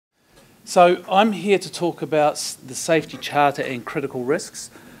So I'm here to talk about the Safety Charter and critical risks.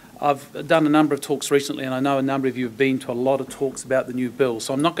 I've done a number of talks recently, and I know a number of you have been to a lot of talks about the new bill.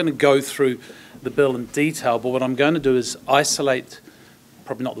 So I'm not going to go through the bill in detail, but what I'm going to do is isolate,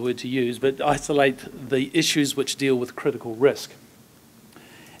 probably not the word to use, but isolate the issues which deal with critical risk.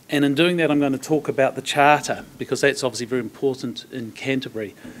 And in doing that, I'm going to talk about the Charter, because that's obviously very important in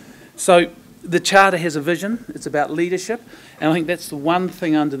Canterbury. So the Charter has a vision. It's about leadership, and I think that's the one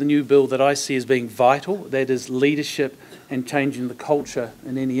thing under the new bill that I see as being vital, that is leadership and changing the culture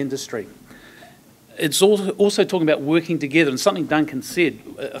in any industry. It's also talking about working together, and something Duncan said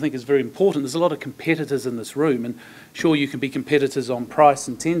I think is very important. There's a lot of competitors in this room, and sure, you can be competitors on price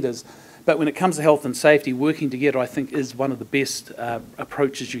and tenders, but when it comes to health and safety, working together I think is one of the best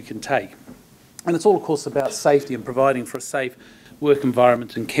approaches you can take. And it's all, of course, about safety and providing for a safe work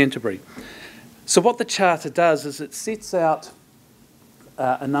environment in Canterbury. So what the Charter does is it sets out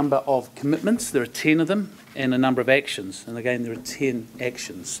a number of commitments. There are 10 of them, and a number of actions. And again, there are 10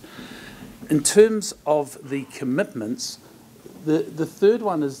 actions. In terms of the commitments, the third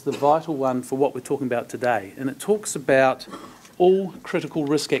one is the vital one for what we're talking about today. And it talks about all critical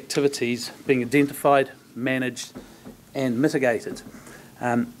risk activities being identified, managed, and mitigated.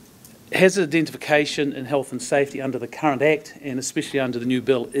 Hazard identification in health and safety under the current Act, and especially under the new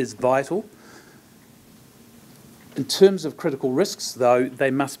bill, is vital. In terms of critical risks, though,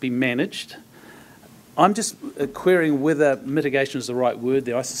 they must be managed. I'm just querying whether mitigation is the right word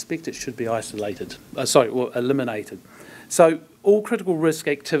there. I suspect it should be eliminated. So all critical risk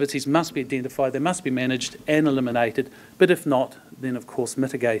activities must be identified, they must be managed and eliminated, but if not, then of course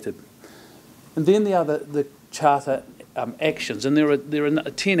mitigated. And then the Charter actions, and there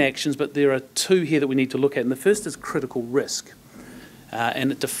are 10 actions, but there are 2 here that we need to look at. And the first is critical risk,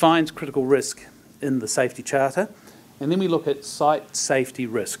 and it defines critical risk in the Safety Charter, and then we look at site safety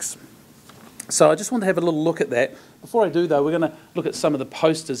risks. So I just want to have a little look at that. Before I do, though, we're going to look at some of the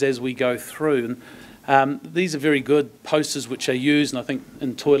posters as we go through. And, these are very good posters which are used, and I think,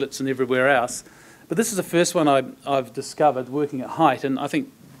 in toilets and everywhere else. But this is the first one I've discovered working at height, and I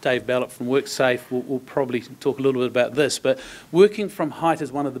think Dave Ballot from WorkSafe will probably talk a little bit about this. But working from height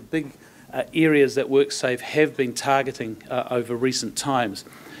is one of the big areas that WorkSafe have been targeting over recent times.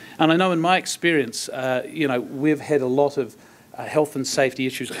 And I know in my experience, we've had a lot of health and safety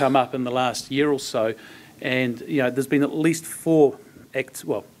issues come up in the last year or so, and there's been at least 4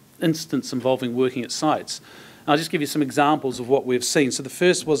 incidents involving working at sites. And I'll just give you some examples of what we've seen. So the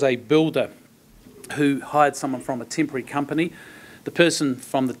first was a builder who hired someone from a temporary company. The person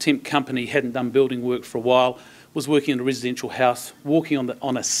from the temp company hadn't done building work for a while, was working in a residential house, walking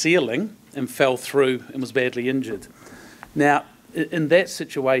on a ceiling, and fell through and was badly injured. Now, in that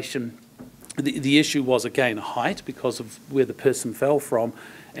situation, the issue was, again, height because of where the person fell from,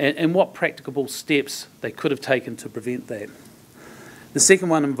 and what practicable steps they could have taken to prevent that. The second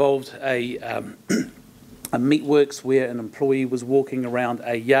one involved a meatworks where an employee was walking around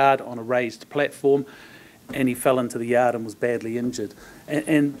a yard on a raised platform, and he fell into the yard and was badly injured.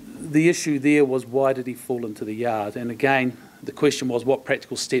 And the issue there was, why did he fall into the yard? And again, the question was, what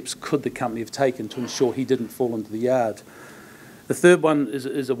practical steps could the company have taken to ensure he didn't fall into the yard? The third one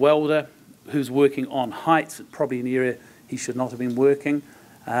is a welder who's working on heights, probably an area he should not have been working,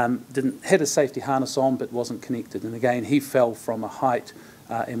 had a safety harness on but wasn't connected, and again he fell from a height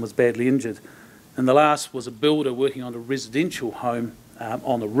and was badly injured. And the last was a builder working on a residential home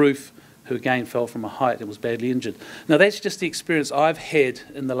on a roof, who again fell from a height and was badly injured. Now that's just the experience I've had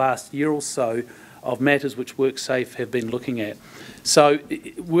in the last year or so of matters which WorkSafe have been looking at. So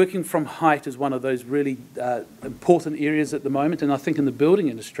working from height is one of those really important areas at the moment, and I think in the building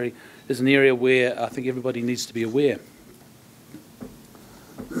industry is an area where I think everybody needs to be aware.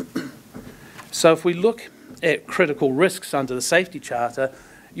 So if we look at critical risks under the Safety Charter,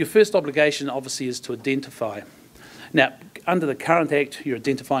 your first obligation obviously is to identify. Now, under the current Act, you're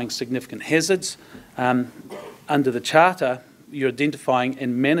identifying significant hazards. Under the Charter, you're identifying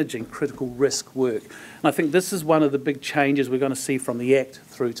and managing critical risk work. And I think this is one of the big changes we're going to see from the Act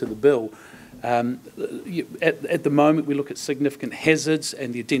through to the bill. At the moment, we look at significant hazards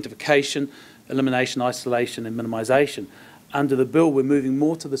and the identification, elimination, isolation and minimisation. Under the bill, we're moving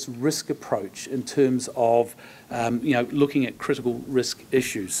more to this risk approach in terms of looking at critical risk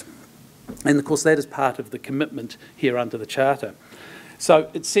issues. And of course, that is part of the commitment here under the Charter. So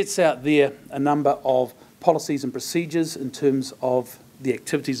it sets out there a number of policies and procedures in terms of the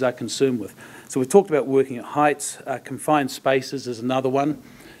activities they're concerned with. So we've talked about working at heights, confined spaces is another one.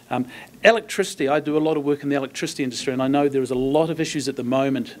 Electricity, I do a lot of work in the electricity industry, and I know there is a lot of issues at the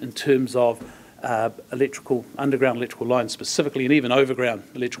moment in terms of underground electrical lines specifically, and even overground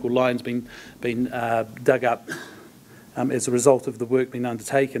electrical lines being dug up as a result of the work being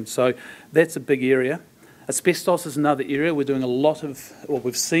undertaken. So that's a big area. Asbestos is another area. We're doing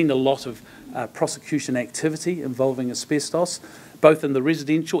we've seen a lot of prosecution activity involving asbestos, both in the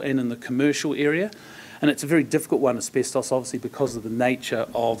residential and in the commercial area. And it's a very difficult one, asbestos, obviously, because of the nature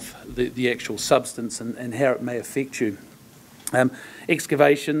of the actual substance and how it may affect you.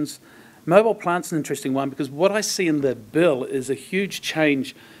 Excavations. Mobile plant's an interesting one, because what I see in the bill is a huge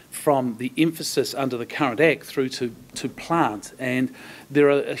change from the emphasis under the current Act through to plant. And there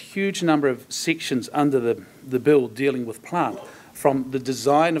are a huge number of sections under the bill dealing with plant, from the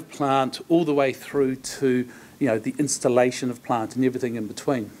design of plant all the way through to the installation of plant and everything in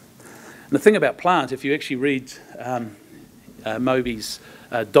between. And the thing about plant, if you actually read Moby's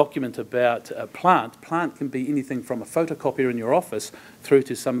document about plant can be anything from a photocopier in your office through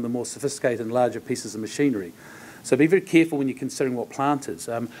to some of the more sophisticated and larger pieces of machinery. So be very careful when you're considering what plant is.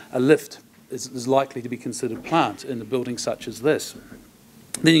 A lift is likely to be considered plant in a building such as this.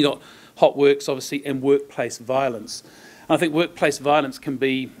 Then you've got hot works, obviously, and workplace violence. And I think workplace violence can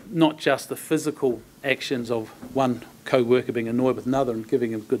be not just the physical actions of one co-worker being annoyed with another and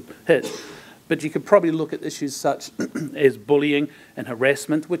giving him a good hit, but you could probably look at issues such as bullying and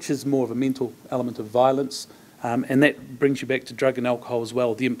harassment, which is more of a mental element of violence, and that brings you back to drug and alcohol as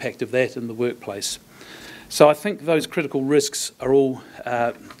well, the impact of that in the workplace. So I think those critical risks are all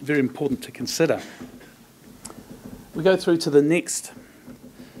very important to consider. We go through to the next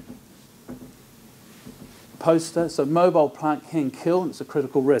poster. So mobile plant can kill, and it's a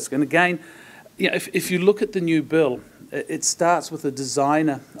critical risk. And again, if you look at the new bill, it starts with the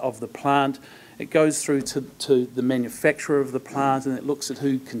designer of the plant. It goes through to the manufacturer of the plant, and it looks at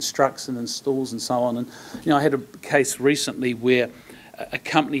who constructs and installs and so on. And I had a case recently where a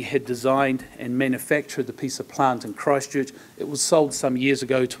company had designed and manufactured the piece of plant in Christchurch. It was sold some years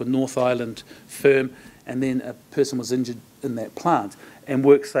ago to a North Island firm, and then a person was injured in that plant. And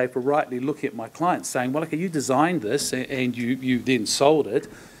WorkSafe were rightly looking at my client saying, well, okay, you designed this and you then sold it.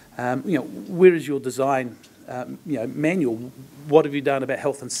 Where is your design manual? What have you done about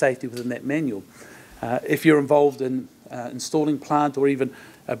health and safety within that manual? If you're involved in installing plant or even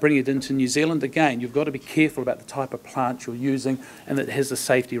bringing it into New Zealand, again, you've got to be careful about the type of plant you're using and that it has the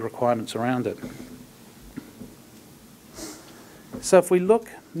safety requirements around it. So if we look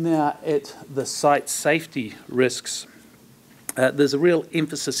now at the site safety risks, there's a real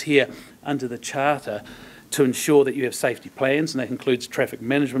emphasis here under the Charter to ensure that you have safety plans, and that includes traffic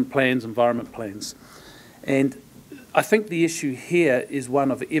management plans, environment plans. And I think the issue here is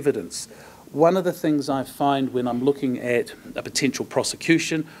one of evidence. One of the things I find when I'm looking at a potential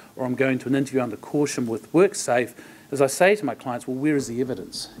prosecution or I'm going to an interview under caution with WorkSafe is I say to my clients, well, where is the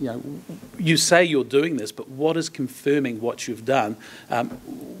evidence? You say you're doing this, but what is confirming what you've done?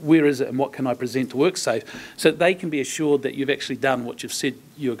 Where is it, and what can I present to WorkSafe so that they can be assured that you've actually done what you've said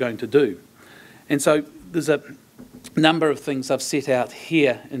you're going to do? And so there's a number of things I've set out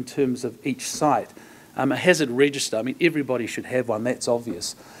here in terms of each site. A hazard register, I mean, everybody should have one, that's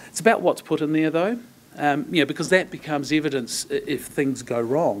obvious. It's about what's put in there, though, because that becomes evidence if things go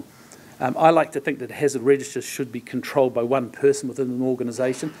wrong. I like to think that a hazard register should be controlled by one person within an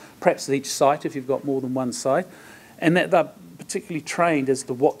organisation, perhaps at each site if you've got more than one site, and that they're particularly trained as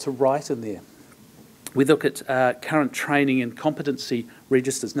to what to write in there. We look at current training and competency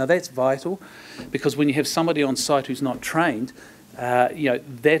registers. Now, that's vital, because when you have somebody on site who's not trained, that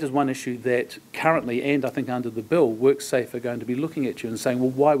is one issue that currently, and I think under the bill, WorkSafe are going to be looking at you and saying, well,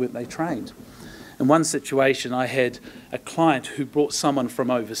 why weren't they trained? In one situation, I had a client who brought someone from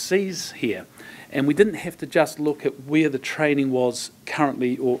overseas here, and we didn't have to just look at where the training was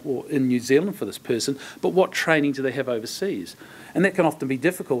currently or in New Zealand for this person, but what training do they have overseas? And that can often be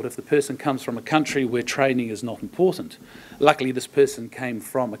difficult if the person comes from a country where training is not important. Luckily, this person came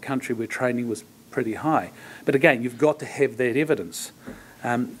from a country where training was pretty high. But again, you've got to have that evidence.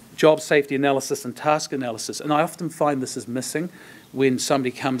 Job safety analysis and task analysis, and I often find this is missing when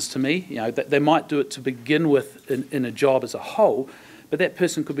somebody comes to me. They might do it to begin with in a job as a whole, but that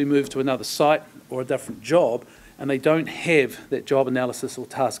person could be moved to another site or a different job, and they don't have that job analysis or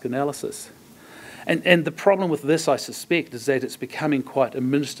task analysis. And the problem with this, I suspect, is that it's becoming quite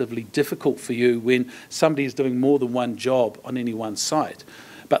administratively difficult for you when somebody is doing more than one job on any one site.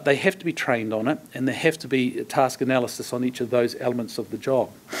 But they have to be trained on it, and there have to be a task analysis on each of those elements of the job.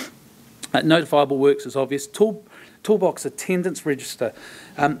 Notifiable works is obvious. Toolbox attendance register.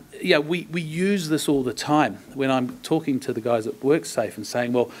 We use this all the time when I'm talking to the guys at WorkSafe and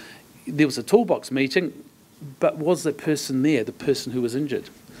saying, well, there was a toolbox meeting, but was the person there, the person who was injured?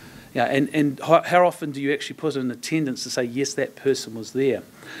 And how often do you actually put in attendance to say, yes, that person was there?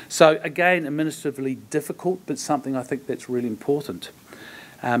 So again, administratively difficult, but something I think that's really important.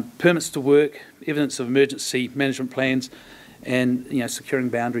 Permits to work, evidence of emergency management plans, and securing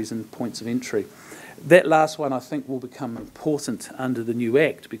boundaries and points of entry. That last one I think will become important under the new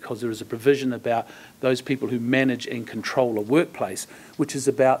Act, because there is a provision about those people who manage and control a workplace, which is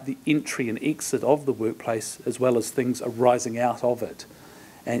about the entry and exit of the workplace as well as things arising out of it.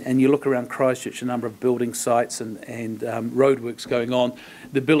 And you look around Christchurch, a number of building sites and roadworks going on,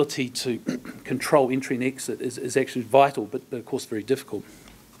 the ability to control entry and exit is actually vital, but of course very difficult.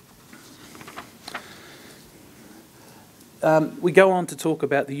 We go on to talk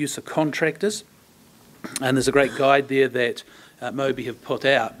about the use of contractors, and there's a great guide there that Moby have put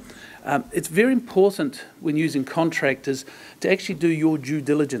out. It's very important when using contractors to actually do your due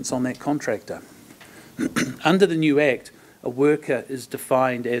diligence on that contractor. Under the new Act, a worker is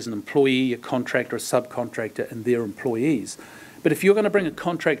defined as an employee, a contractor, a subcontractor, and their employees. But if you're going to bring a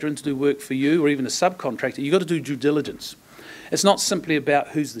contractor in to do work for you, or even a subcontractor, you've got to do due diligence. It's not simply about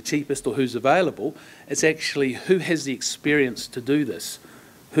who's the cheapest or who's available. It's actually who has the experience to do this,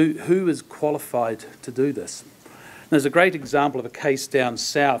 who is qualified to do this. And there's a great example of a case down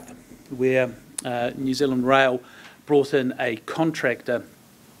south where New Zealand Rail brought in a contractor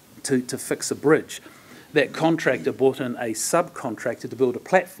to fix a bridge. That contractor brought in a subcontractor to build a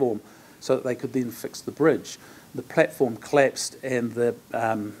platform so that they could then fix the bridge. The platform collapsed and the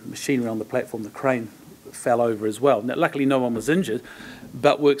machinery on the platform, the crane, fell over as well. Now, luckily no one was injured,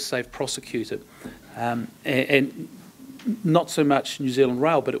 but WorkSafe prosecuted. And not so much New Zealand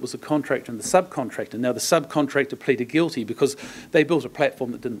Rail, but it was the contractor and the subcontractor. Now, the subcontractor pleaded guilty because they built a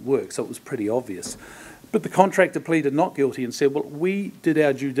platform that didn't work, so it was pretty obvious. But the contractor pleaded not guilty and said, well, we did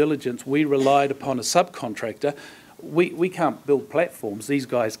our due diligence, we relied upon a subcontractor, we can't build platforms, these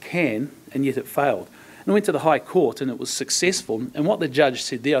guys can, and yet it failed. And it went to the High Court and it was successful, and what the judge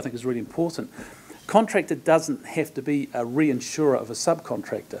said there I think is really important. Contractor doesn't have to be a reinsurer of a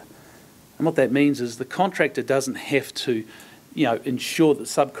subcontractor. And what that means is the contractor doesn't have to, ensure that the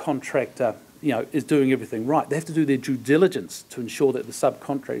subcontractor, is doing everything right. They have to do their due diligence to ensure that the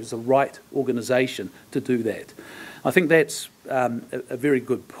subcontractor is the right organisation to do that. I think that's a very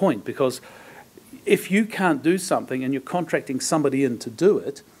good point, because if you can't do something and you're contracting somebody in to do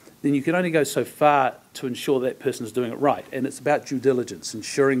it, then you can only go so far to ensure that person is doing it right. And it's about due diligence,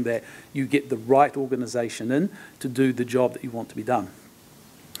 ensuring that you get the right organisation in to do the job that you want to be done.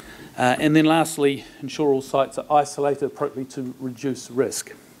 And then lastly, ensure all sites are isolated appropriately to reduce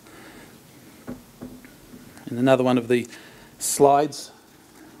risk. And another one of the slides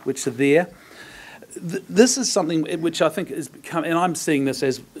which are there. This is something which I think has become, and I'm seeing this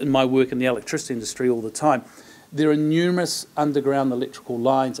as in my work in the electricity industry all the time, there are numerous underground electrical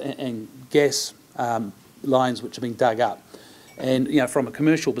lines and gas lines which are being dug up. And from a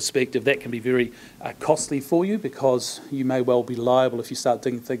commercial perspective, that can be very costly for you, because you may well be liable if you start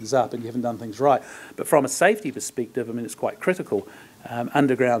digging things up and you haven't done things right. But from a safety perspective, I mean, it's quite critical.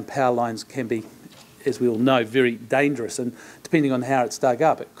 Underground power lines can be, as we all know, very dangerous, and depending on how it's dug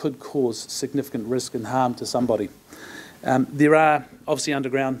up, it could cause significant risk and harm to somebody. There are obviously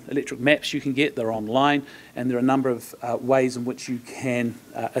underground electric maps you can get, they're online, and there are a number of ways in which you can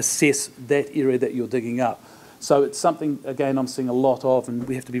assess that area that you're digging up. So it's something, again, I'm seeing a lot of, and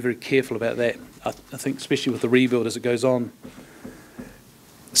we have to be very careful about that, I think, especially with the rebuild as it goes on.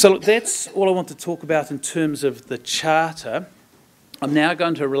 So look, that's all I want to talk about in terms of the Charter. I'm now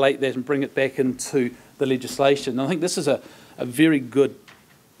going to relate that and bring it back into the legislation. And I think this is a very good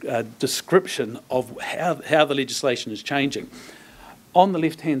description of how the legislation is changing. On the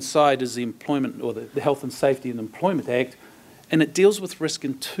left-hand side is the Employment, or the Health and Safety and Employment Act, and it deals with risk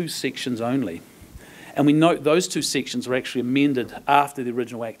in 2 sections only. And we note those 2 sections were actually amended after the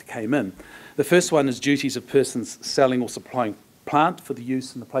original Act came in. The first one is duties of persons selling or supplying plant for the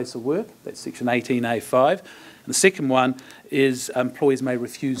use in the place of work. That's section 18A5. And the second one is employees may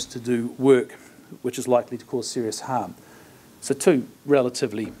refuse to do work which is likely to cause serious harm. So 2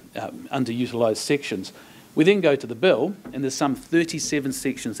 relatively underutilised sections. We then go to the bill, and there's some 37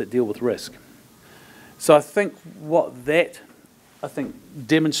 sections that deal with risk. So I think what that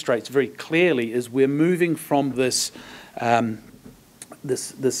demonstrates very clearly is we're moving from this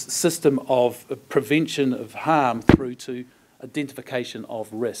this system of prevention of harm through to identification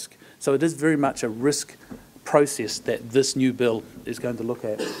of risk. So it is very much a risk process that this new bill is going to look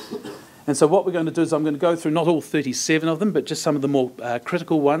at. And so what we're going to do is I'm going to go through not all 37 of them, but just some of the more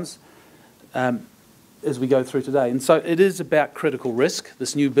critical ones as we go through today. And so it is about critical risk.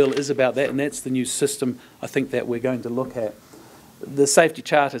 This new bill is about that, and that's the new system I think that we're going to look at. The Safety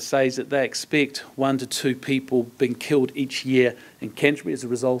Charter says that they expect 1 to 2 people being killed each year in Canterbury as a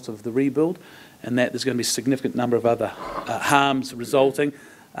result of the rebuild, and that there's going to be a significant number of other harms resulting,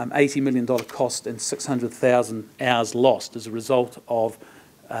 $80 million cost and 600,000 hours lost as a result of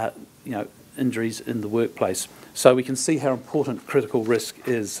injuries in the workplace. So we can see how important critical risk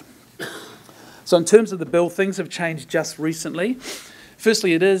is. So in terms of the bill, things have changed just recently.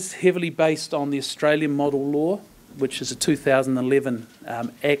 Firstly, it is heavily based on the Australian model law, which is a 2011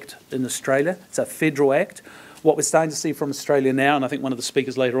 act in Australia. It's a federal act. What we're starting to see from Australia now, and I think one of the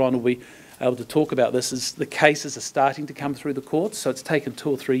speakers later on will be able to talk about this, is the cases are starting to come through the courts. So it's taken 2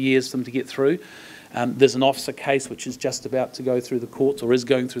 or 3 years for them to get through. There's an officer case which is just about to go through the courts, or is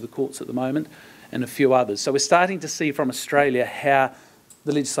going through the courts at the moment, and a few others. So we're starting to see from Australia how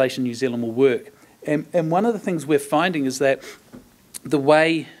the legislation in New Zealand will work. And one of the things we're finding is that the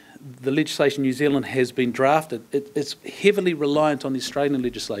way the legislation in New Zealand has been drafted, it's heavily reliant on the Australian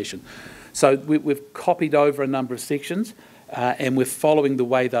legislation. So we've copied over a number of sections and we're following the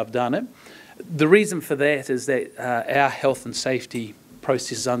way they've done it. The reason for that is that our health and safety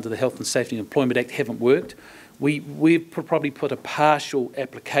processes under the Health and Safety and Employment Act haven't worked. We've probably put a partial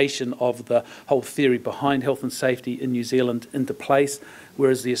application of the whole theory behind health and safety in New Zealand into place,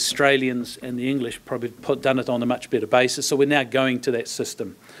 whereas the Australians and the English probably done it on a much better basis. So we're now going to that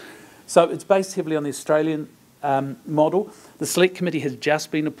system. So it's based heavily on the Australian model. The Select Committee has just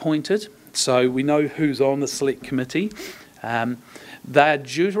been appointed, so we know who's on the Select Committee. They are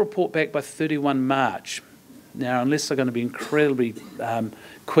due to report back by 31 March. Now, unless they're going to be incredibly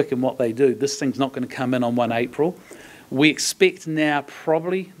quick in what they do, this thing's not going to come in on 1 April. We expect now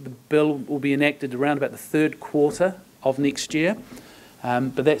probably the bill will be enacted around about the 3rd quarter of next year,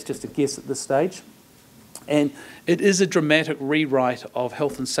 but that's just a guess at this stage. And it is a dramatic rewrite of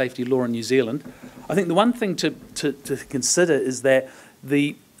health and safety law in New Zealand. I think the one thing to consider is that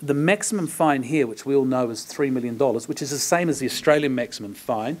the maximum fine here, which we all know is $3 million, which is the same as the Australian maximum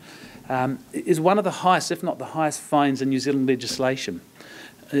fine, is one of the highest, if not the highest, fines in New Zealand legislation.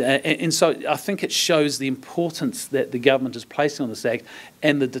 And so I think it shows the importance that the government is placing on this Act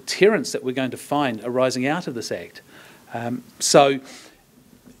and the deterrence that we're going to find arising out of this Act. So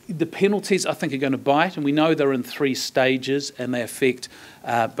the penalties, I think, are going to bite, and we know they're in 3 stages, and they affect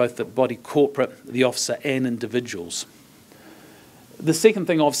both the body corporate, the officer, and individuals. The second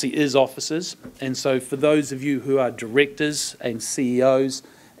thing, obviously, is officers, and so for those of you who are directors and CEOs,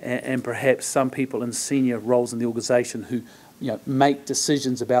 and perhaps some people in senior roles in the organisation who make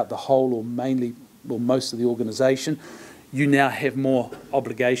decisions about the whole or mainly or most of the organisation, you now have more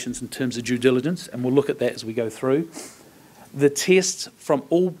obligations in terms of due diligence, and we'll look at that as we go through. The tests from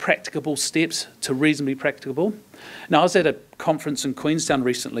all practicable steps to reasonably practicable. Now, I was at a conference in Queenstown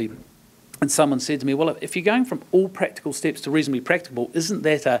recently, and someone said to me, well, if you're going from all practical steps to reasonably practicable, isn't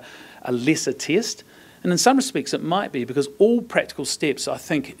that a lesser test? And in some respects it might be, because all practical steps, I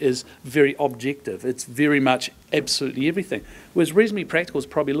think, is very objective. It's very much absolutely everything. Whereas reasonably practical is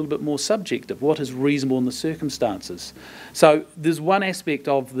probably a little bit more subjective. What is reasonable in the circumstances? So there's one aspect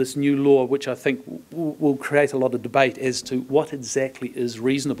of this new law which I think will create a lot of debate as to what exactly is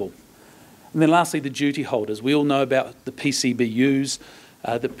reasonable. And then lastly, the duty holders. We all know about the PCBUs,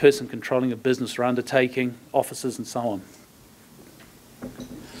 the person controlling a business or undertaking, officers and so on.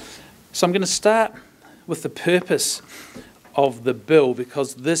 So I'm going to start with the purpose of the bill,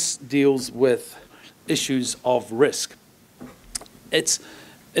 because this deals with issues of risk. It's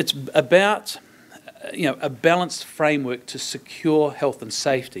about a balanced framework to secure health and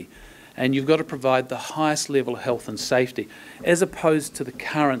safety, and you've got to provide the highest level of health and safety, as opposed to the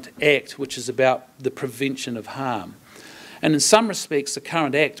current Act, which is about the prevention of harm. And in some respects, the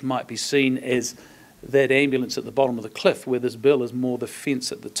current Act might be seen as that ambulance at the bottom of the cliff, where this bill is more the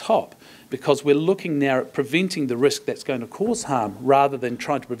fence at the top, because we're looking now at preventing the risk that's going to cause harm rather than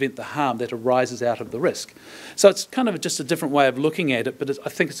trying to prevent the harm that arises out of the risk. So it's kind of just a different way of looking at it, but I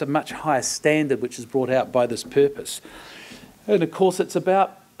think it's a much higher standard which is brought out by this purpose. And of course it's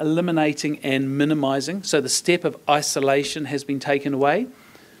about eliminating and minimising, so the step of isolation has been taken away.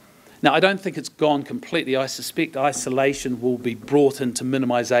 Now, I don't think it's gone completely. I suspect isolation will be brought into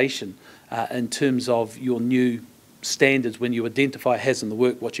minimisation in terms of your new standards when you identify hazard in the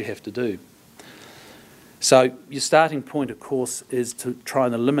work, what you have to do. So your starting point, of course, is to try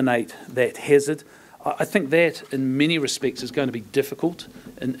and eliminate that hazard. I think that, in many respects, is going to be difficult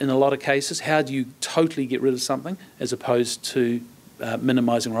in a lot of cases. How do you totally get rid of something as opposed to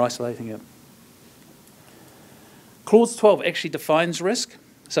minimising or isolating it? Clause 12 actually defines risk.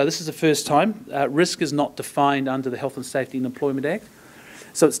 So this is the first time. Risk is not defined under the Health and Safety and Employment Act.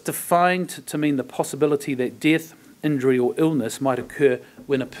 So it's defined to mean the possibility that death, injury or illness might occur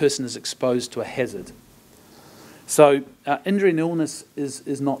when a person is exposed to a hazard. So injury and illness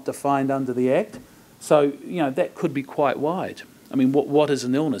is not defined under the Act. So, that could be quite wide. I mean, what is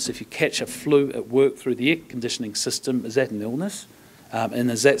an illness? If you catch a flu at work through the air conditioning system, is that an illness? And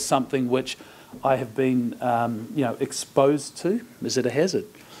is that something which I have been, exposed to? Is it a hazard?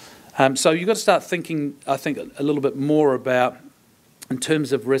 So you've got to start thinking, I think, a little bit more about, in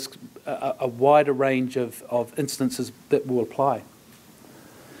terms of risk, a wider range of instances that will apply.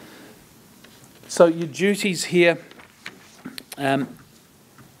 So your duties here,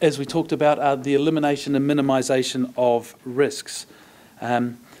 as we talked about, are the elimination and minimisation of risks.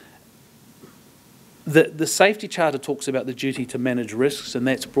 The Safety Charter talks about the duty to manage risks, and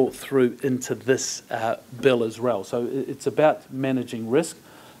that's brought through into this bill as well. So it's about managing risk.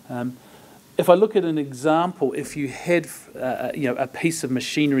 If I look at an example, if you had a piece of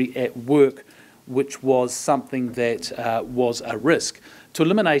machinery at work which was something that was a risk, to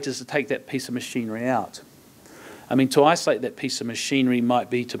eliminate is to take that piece of machinery out. I mean, to isolate that piece of machinery might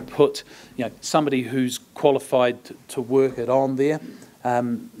be to put somebody who's qualified to work it on there.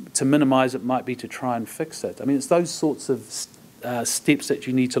 To minimise it might be to try and fix it. I mean, it's those sorts of steps that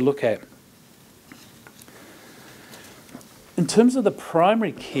you need to look at. In terms of the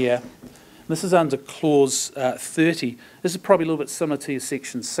primary care, this is under clause 30. This is probably a little bit similar to your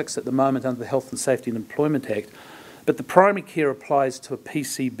section 6 at the moment under the Health and Safety and Employment Act. But the primary care applies to a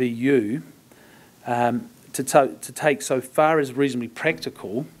PCBU to take, so far as reasonably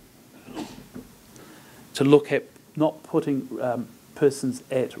practical, to look at not putting persons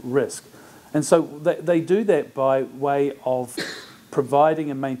at risk. And so they do that by way of providing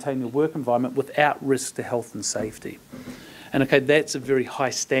and maintaining a work environment without risk to health and safety. And okay, that's a very high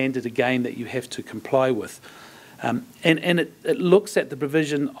standard again that you have to comply with. And it looks at the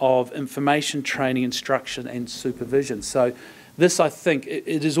provision of information, training, instruction and supervision. So this, I think,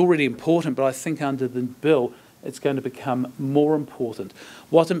 it is already important, but I think under the bill it's going to become more important.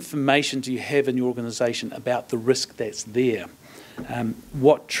 What information do you have in your organisation about the risk that's there?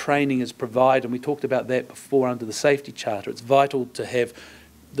 What training is provided? And we talked about that before under the Safety Charter. It's vital to have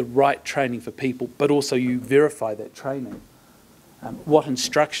the right training for people, but also you verify that training. What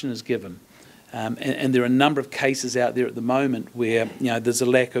instruction is given? And there are a number of cases out there at the moment where there's a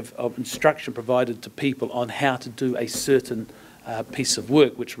lack of instruction provided to people on how to do a certain piece of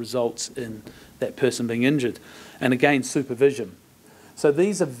work, which results in that person being injured. And again, supervision. So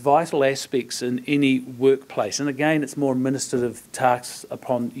these are vital aspects in any workplace. And again, it's more administrative tasks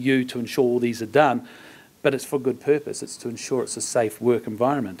upon you to ensure all these are done, but it's for good purpose. It's to ensure it's a safe work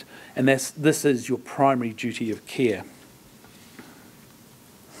environment. And this is your primary duty of care.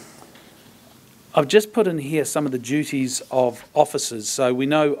 I've just put in here some of the duties of officers. So we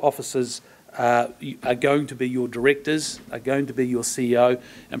know officers are going to be your directors, are going to be your CEO,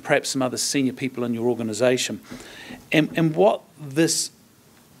 and perhaps some other senior people in your organisation. And what this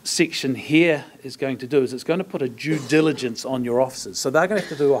section here is going to do is it's going to put a due diligence on your officers. So they're going to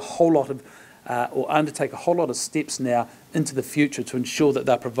have to do a whole lot of, or undertake a whole lot of steps now into the future to ensure that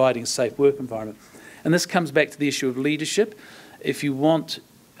they're providing a safe work environment. And this comes back to the issue of leadership. If you want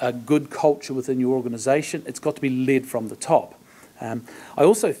a good culture within your organisation, it's got to be led from the top. I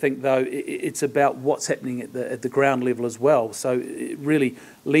also think, though, it's about what's happening at the ground level as well. So really,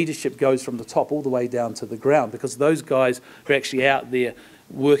 leadership goes from the top all the way down to the ground, because those guys who are actually out there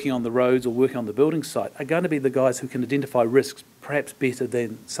working on the roads or working on the building site are going to be the guys who can identify risks perhaps better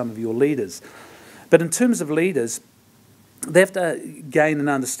than some of your leaders. But in terms of leaders, they have to gain an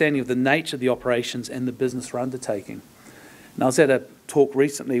understanding of the nature of the operations and the business we're undertaking. And I was at a talk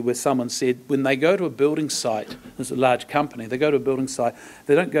recently where someone said when they go to a building site, there's a large company, they go to a building site,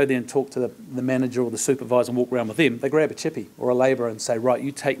 they don't go there and talk to the manager or the supervisor and walk around with them. They grab a chippy or a labourer and say, right,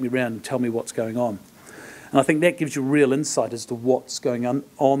 you take me around and tell me what's going on. And I think that gives you real insight as to what's going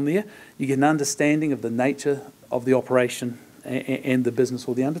on there. You get an understanding of the nature of the operation and the business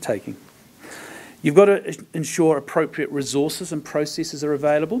or the undertaking. You've got to ensure appropriate resources and processes are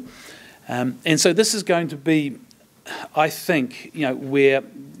available. And so this is going to be, I think, where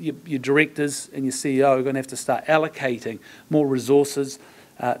your directors and your CEO are going to have to start allocating more resources,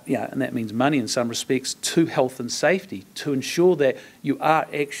 and that means money in some respects, to health and safety to ensure that you are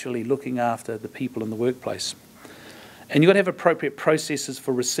actually looking after the people in the workplace. And you've got to have appropriate processes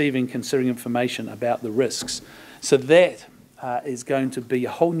for receiving, considering information about the risks. So that is going to be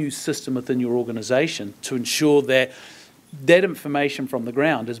a whole new system within your organisation to ensure that that information from the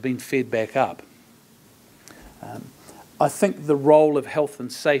ground has been fed back up. I think the role of health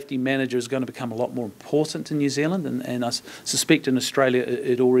and safety manager is going to become a lot more important in New Zealand, and I suspect in Australia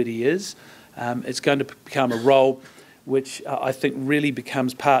it already is. It's going to become a role which I think really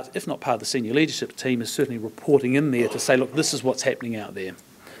becomes part, if not part of the senior leadership team, is certainly reporting in there to say, look, this is what's happening out there.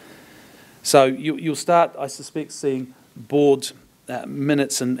 So you'll start, I suspect, seeing board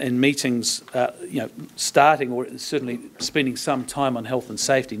minutes and meetings, starting or certainly spending some time on health and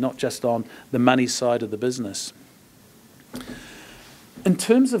safety, not just on the money side of the business. In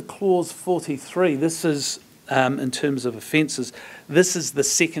terms of Clause 43, this is, in terms of offences, this is the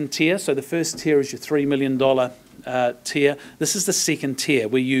second tier. So the first tier is your $3 million tier. This is the second tier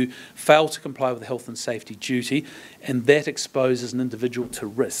where you fail to comply with the health and safety duty, and that exposes an individual to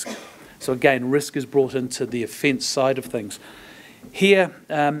risk. So again, risk is brought into the offence side of things. Here,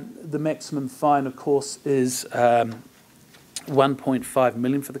 the maximum fine, of course, is $1.5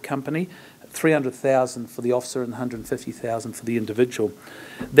 million for the company, $300,000 for the officer, and $150,000 for the individual.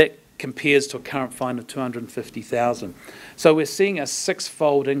 That compares to a current fine of $250,000. So we're seeing a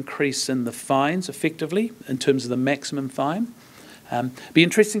six-fold increase in the fines, effectively, in terms of the maximum fine. Be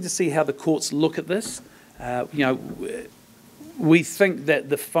interesting to see how the courts look at this. We think that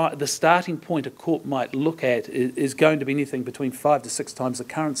the starting point a court might look at is going to be anything between 5 to 6 times the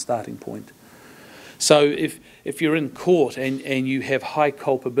current starting point. So if you're in court and you have high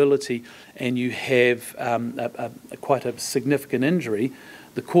culpability and you have quite a significant injury,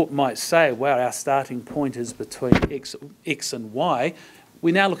 the court might say, well, our starting point is between X and Y.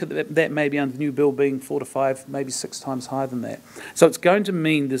 We now look at that maybe under the new bill being 4 to 5, maybe 6 times higher than that. So it's going to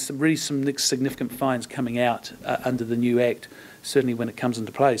mean there's really some significant fines coming out under the new Act, certainly when it comes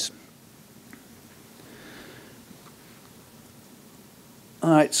into place.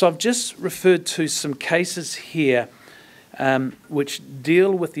 All right, so I've just referred to some cases here which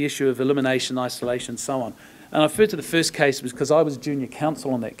deal with the issue of elimination, isolation, and so on. And I referred to the first case because I was junior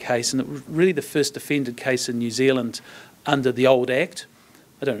counsel on that case, and it was really the first defended case in New Zealand under the old Act.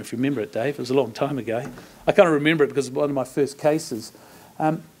 I don't know if you remember it, Dave. It was a long time ago. I kind of remember it because it was one of my first cases.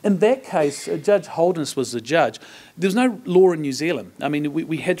 In that case, Judge Holderness was the judge. There was no law in New Zealand. I mean,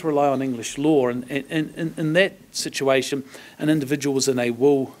 we had to rely on English law, and in that situation, an individual was in a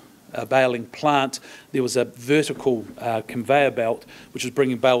wool baling plant. There was a vertical conveyor belt which was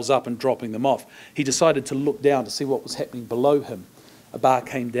bringing bales up and dropping them off. He decided to look down to see what was happening below him. A bar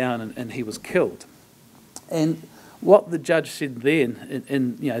came down and he was killed. And what the judge said then,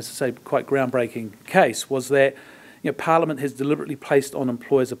 in as I say, quite groundbreaking case, was that Parliament has deliberately placed on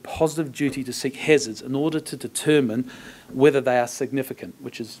employers a positive duty to seek hazards in order to determine whether they are significant,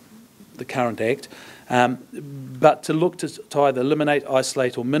 which is the current Act, but to look to either eliminate,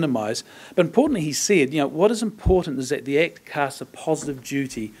 isolate or minimise. But importantly, he said, what is important is that the Act casts a positive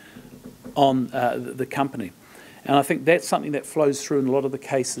duty on the company. And I think that's something that flows through in a lot of the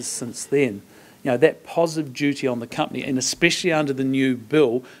cases since then. That positive duty on the company, and especially under the new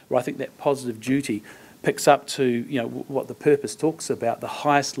bill, where I think that positive duty picks up to what the purpose talks about, the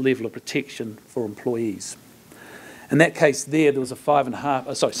highest level of protection for employees. In that case there was a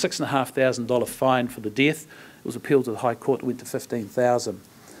 $6,500 fine for the death. It was appealed to the High Court. It went to $15,000.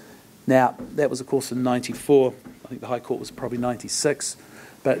 Now, that was, of course, in '94. I think the High Court was probably '96.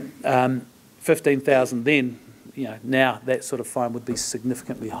 But $15,000 then, now that sort of fine would be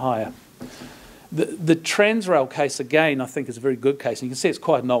significantly higher. The Transrail case, again, I think is a very good case. And you can see it's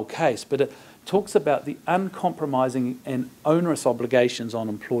quite an old case, but it talks about the uncompromising and onerous obligations on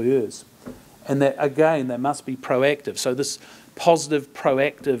employers. And that, again, they must be proactive. So this positive,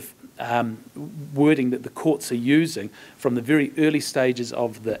 proactive wording that the courts are using from the very early stages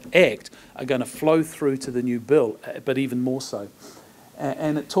of the Act are going to flow through to the new bill, but even more so.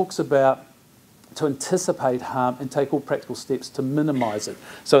 And it talks about to anticipate harm and take all practical steps to minimise it.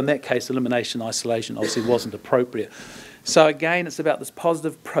 So in that case, elimination, isolation obviously wasn't appropriate. So again, it's about this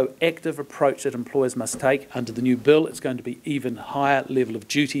positive, proactive approach that employers must take. Under the new bill, it's going to be even higher level of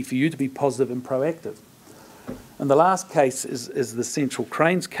duty for you to be positive and proactive. And the last case is the Central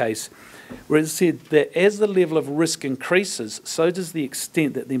Cranes case, where it said that as the level of risk increases, so does the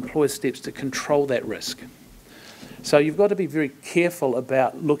extent that the employer steps to control that risk. So you've got to be very careful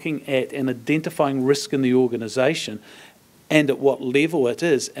about looking at and identifying risk in the organisation and at what level it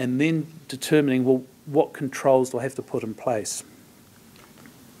is, and then determining, well, what controls do I have to put in place?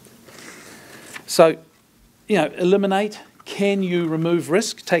 So, eliminate. Can you remove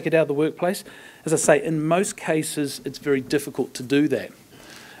risk, take it out of the workplace? As I say, in most cases, it's very difficult to do that.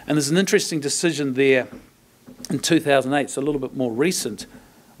 And there's an interesting decision there in 2008, so a little bit more recent,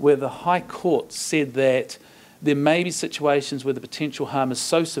 where the High Court said that there may be situations where the potential harm is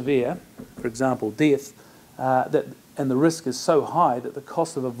so severe, for example, death, and the risk is so high that the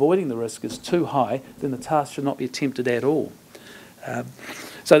cost of avoiding the risk is too high, then the task should not be attempted at all.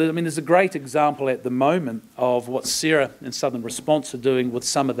 So, I mean, there's a great example at the moment of what Sarah and Southern Response are doing with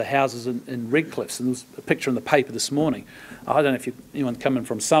some of the houses in Redcliffs. And there's a picture in the paper this morning. I don't know if anyone coming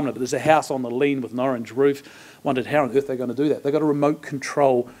from Sumner, but there's a house on the Lean with an orange roof. Wondered how on earth they're going to do that. They've got a remote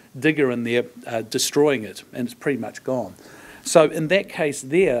control digger in there destroying it, and it's pretty much gone. So in that case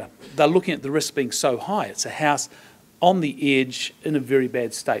there, they're looking at the risk being so high. It's a house on the edge in a very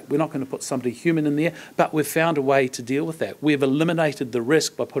bad state. We're not going to put somebody human in there, but we've found a way to deal with that. We've eliminated the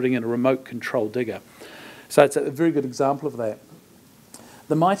risk by putting in a remote control digger. So it's a very good example of that.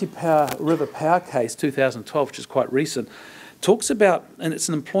 The Mighty River Power case, 2012, which is quite recent, talks about, and it's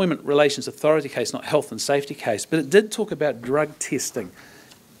an Employment Relations Authority case, not health and safety case, but it did talk about drug testing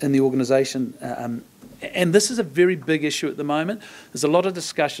in the organisation. And this is a very big issue at the moment. There's a lot of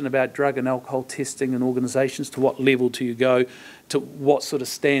discussion about drug and alcohol testing in organisations. To what level do you go? To what sort of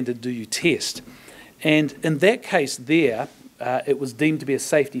standard do you test? And in that case there, it was deemed to be a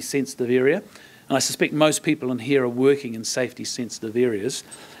safety-sensitive area. And I suspect most people in here are working in safety-sensitive areas.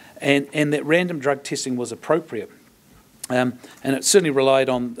 And that random drug testing was appropriate. And it certainly relied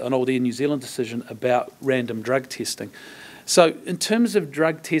on an old Air New Zealand decision about random drug testing. So in terms of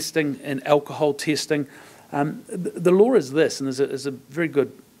drug testing and alcohol testing, the law is this, and there's a very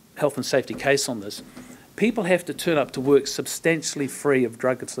good health and safety case on this. People have to turn up to work substantially free of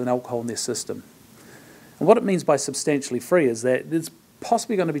drugs and alcohol in their system. And what it means by substantially free is that there's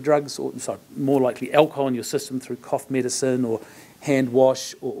possibly going to be drugs, or sorry, more likely alcohol in your system through cough medicine or hand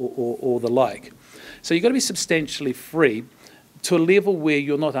wash or the like. So you've got to be substantially free to a level where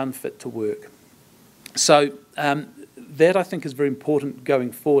you're not unfit to work. So that, I think, is very important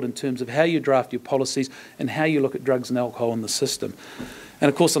going forward in terms of how you draft your policies and how you look at drugs and alcohol in the system. And,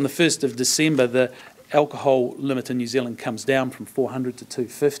 of course, on the 1st of December, the alcohol limit in New Zealand comes down from 400 to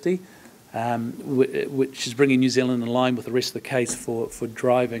 250, which is bringing New Zealand in line with the rest of the case for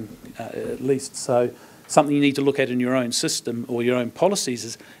driving, at least. So something you need to look at in your own system or your own policies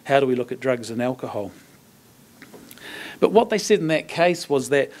is how do we look at drugs and alcohol. But what they said in that case was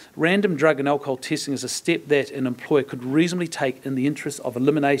that random drug and alcohol testing is a step that an employer could reasonably take in the interest of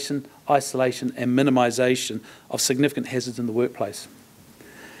elimination, isolation and minimisation of significant hazards in the workplace.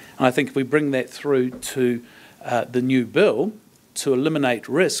 And I think if we bring that through to the new bill, to eliminate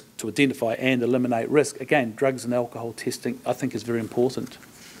risk, to identify and eliminate risk, again, drugs and alcohol testing I think is very important.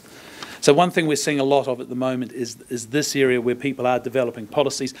 So one thing we're seeing a lot of at the moment is this area where people are developing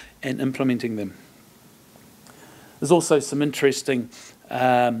policies and implementing them. There's also some interesting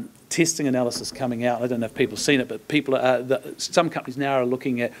testing analysis coming out. I don't know if people have seen it, but some companies now are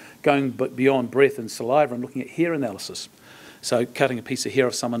looking at going beyond breath and saliva and looking at hair analysis. So cutting a piece of hair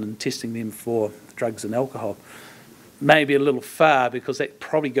of someone and testing them for drugs and alcohol. Maybe a little far because that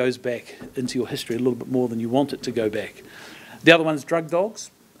probably goes back into your history a little bit more than you want it to go back. The other one is drug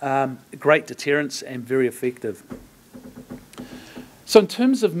dogs. Great deterrence and very effective. So in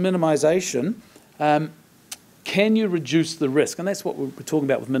terms of minimisation, can you reduce the risk? And that's what we're talking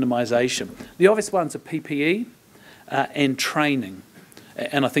about with minimisation. The obvious ones are PPE and training.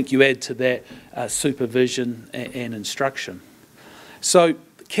 And I think you add to that supervision and instruction. So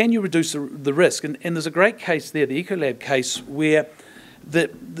can you reduce the risk? And there's a great case there, the Ecolab case, where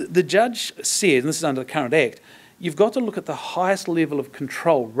the judge said, and this is under the current Act, you've got to look at the highest level of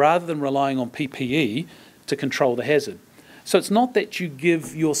control rather than relying on PPE to control the hazard. So it's not that you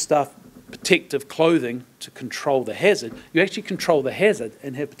give your staff protective clothing to control the hazard. You actually control the hazard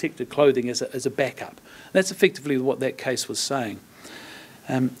and have protective clothing as a backup. That's effectively what that case was saying.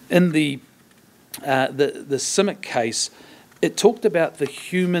 In the CIMIC case, it talked about the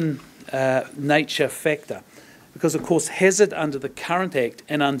human nature factor. Because, of course, hazard under the current Act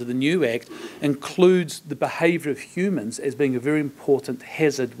and under the new Act includes the behaviour of humans as being a very important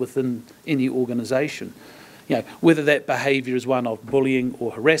hazard within any organisation. You know, whether that behaviour is one of bullying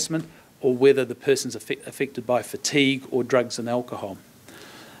or harassment, or whether the person's affected by fatigue or drugs and alcohol.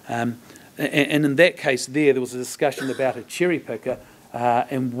 And in that case there was a discussion about a cherry picker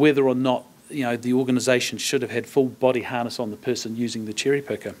and whether or not the organisation should have had full body harness on the person using the cherry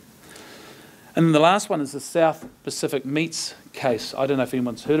picker. And then the last one is the South Pacific Meats case. I don't know if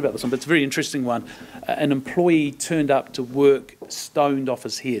anyone's heard about this one, but it's a very interesting one. An employee turned up to work stoned off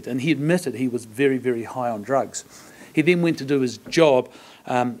his head, and he admitted he was very, very high on drugs. He then went to do his job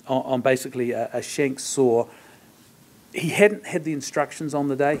on basically a shank saw. He hadn't had the instructions on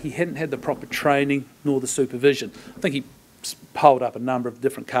the day. He hadn't had the proper training nor the supervision. I think he piled up a number of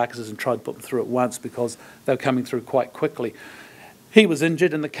different carcasses and tried to put them through at once because they were coming through quite quickly. He was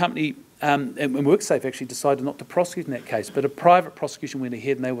injured, and the company and WorkSafe actually decided not to prosecute in that case, but a private prosecution went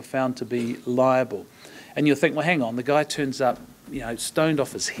ahead and they were found to be liable. And you'll think, well, hang on, the guy turns up stoned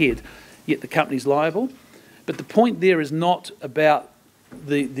off his head, yet the company's liable. But the point there is not about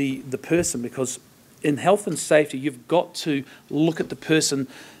the person, because in health and safety, you've got to look at the person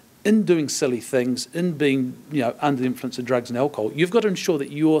in doing silly things, in being under the influence of drugs and alcohol. You've got to ensure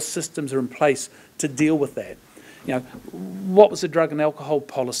that your systems are in place to deal with that. What was the drug and alcohol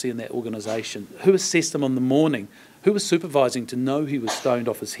policy in that organisation? Who assessed him on the morning? Who was supervising to know he was stoned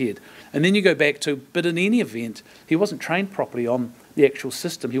off his head? And then you go back to, but in any event, he wasn't trained properly on the actual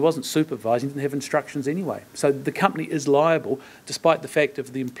system. He wasn't supervising, he didn't have instructions anyway. So the company is liable, despite the fact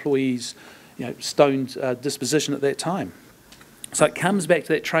of the employee's stoned disposition at that time. So it comes back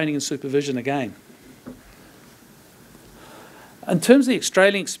to that training and supervision again. In terms of the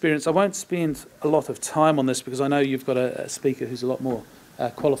Australian experience, I won't spend a lot of time on this because I know you've got a speaker who's a lot more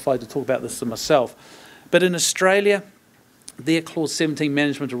qualified to talk about this than myself. But in Australia, their Clause 17,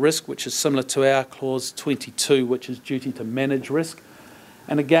 management of risk, which is similar to our Clause 22, which is duty to manage risk.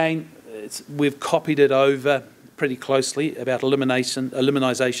 And again, we've copied it over pretty closely about elimination and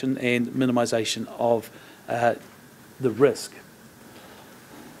minimisation of the risk.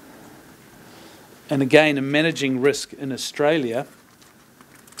 And again, in managing risk in Australia,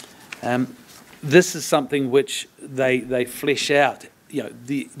 this is something which they flesh out,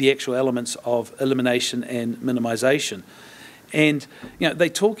 the actual elements of elimination and minimisation. And they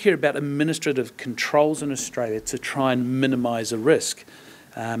talk here about administrative controls in Australia to try and minimise a risk.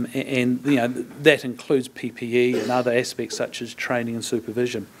 And that includes PPE and other aspects such as training and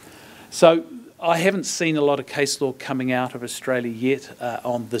supervision. So I haven't seen a lot of case law coming out of Australia yet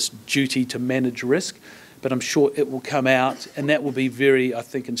on this duty to manage risk, but I'm sure it will come out, and that will be very, I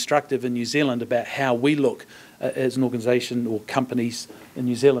think, instructive in New Zealand about how we look as an organisation or companies in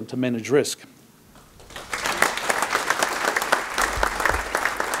New Zealand to manage risk.